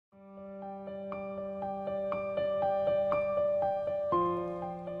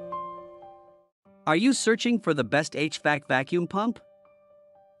Are you searching for the best HVAC vacuum pump?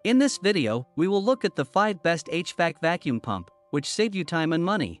 In this video, we will look at the 5 best HVAC vacuum pump, which save you time and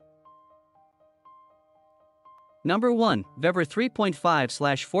money. Number 1. VEVOR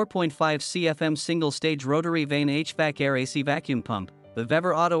 3.5/4.5 CFM Single-Stage Rotary Vane HVAC Air AC Vacuum Pump. The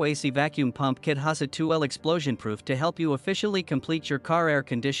VEVOR Auto AC Vacuum Pump Kit has a 2L explosion-proof to help you efficiently complete your car air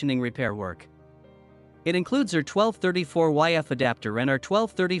conditioning repair work. It includes our 1234YF adapter and our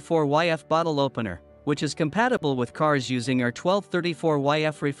 1234YF bottle opener, which is compatible with cars using our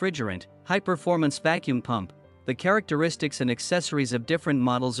 1234YF refrigerant, high-performance vacuum pump. The characteristics and accessories of different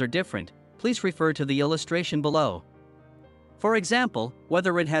models are different. Please refer to the illustration below. For example,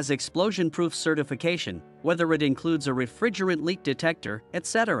 whether it has explosion-proof certification, whether it includes a refrigerant leak detector,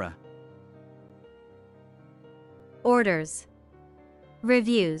 etc. Orders.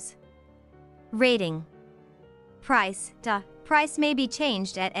 Reviews. Rating. Price. Price may be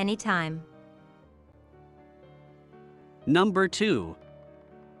changed at any time. Number 2.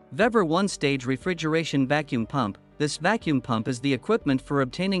 VEVOR One-Stage Refrigeration Vacuum Pump. This vacuum pump is the equipment for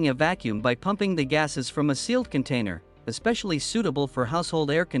obtaining a vacuum by pumping the gases from a sealed container, especially suitable for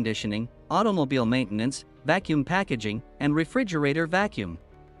household air conditioning, automobile maintenance, vacuum packaging, and refrigerator vacuum.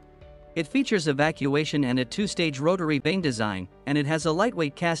 It features evacuation and a 2-stage rotary vane design, and it has a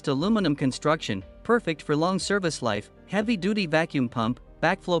lightweight cast aluminum construction, perfect for long service life, heavy-duty vacuum pump,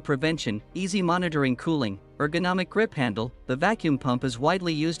 backflow prevention, easy monitoring cooling, ergonomic grip handle. The vacuum pump is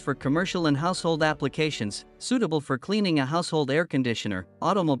widely used for commercial and household applications, suitable for cleaning a household air conditioner,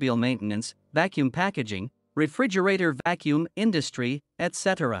 automobile maintenance, vacuum packaging, refrigerator vacuum, industry,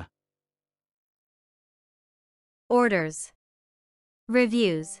 etc. Orders.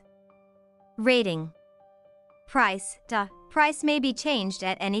 Reviews. Rating. Price. Price may be changed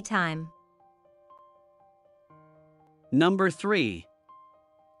at any time. Number 3.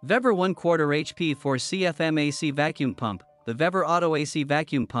 VEVOR 1/4 HP 4 CFM AC Vacuum Pump. The VEVOR Auto AC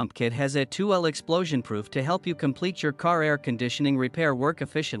Vacuum Pump Kit has a 2L explosion-proof to help you complete your car air conditioning repair work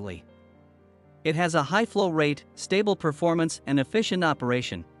efficiently. It has a high flow rate, stable performance, and efficient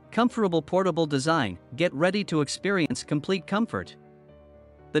operation. Comfortable portable design. Get ready to experience complete comfort.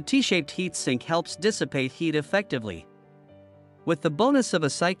 The T-shaped heatsink helps dissipate heat effectively. With the bonus of a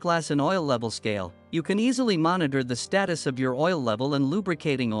sight glass and oil level scale, you can easily monitor the status of your oil level and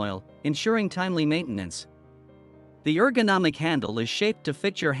lubricating oil, ensuring timely maintenance. The ergonomic handle is shaped to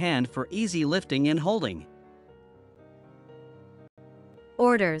fit your hand for easy lifting and holding.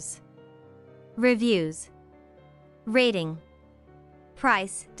 Orders. Reviews. Rating.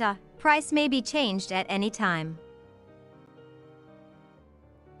 Price. Price may be changed at any time.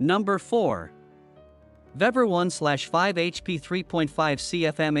 Number 4. VEVOR 1/5 HP 3.5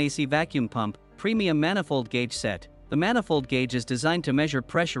 CFM AC Vacuum Pump Premium Manifold Gauge Set. The manifold gauge is designed to measure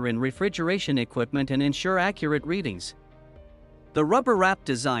pressure in refrigeration equipment and ensure accurate readings. The rubber wrap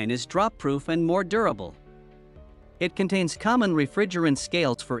design is drop-proof and more durable. It contains common refrigerant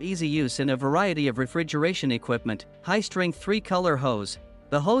scales for easy use in a variety of refrigeration equipment. High-strength 3-color hose.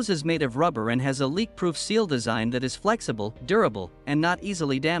 The hose is made of rubber and has a leak-proof seal design that is flexible, durable, and not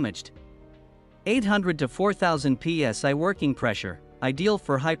easily damaged. 800 to 4000 psi working pressure, ideal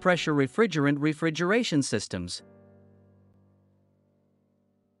for high-pressure refrigeration systems.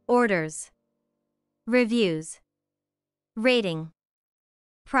 Orders. Reviews. Rating.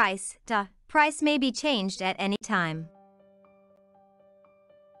 Price. Price may be changed at any time.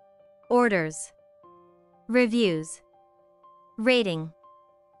 Orders. Reviews. Rating.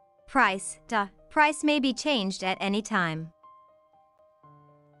 Price. Price may be changed at any time.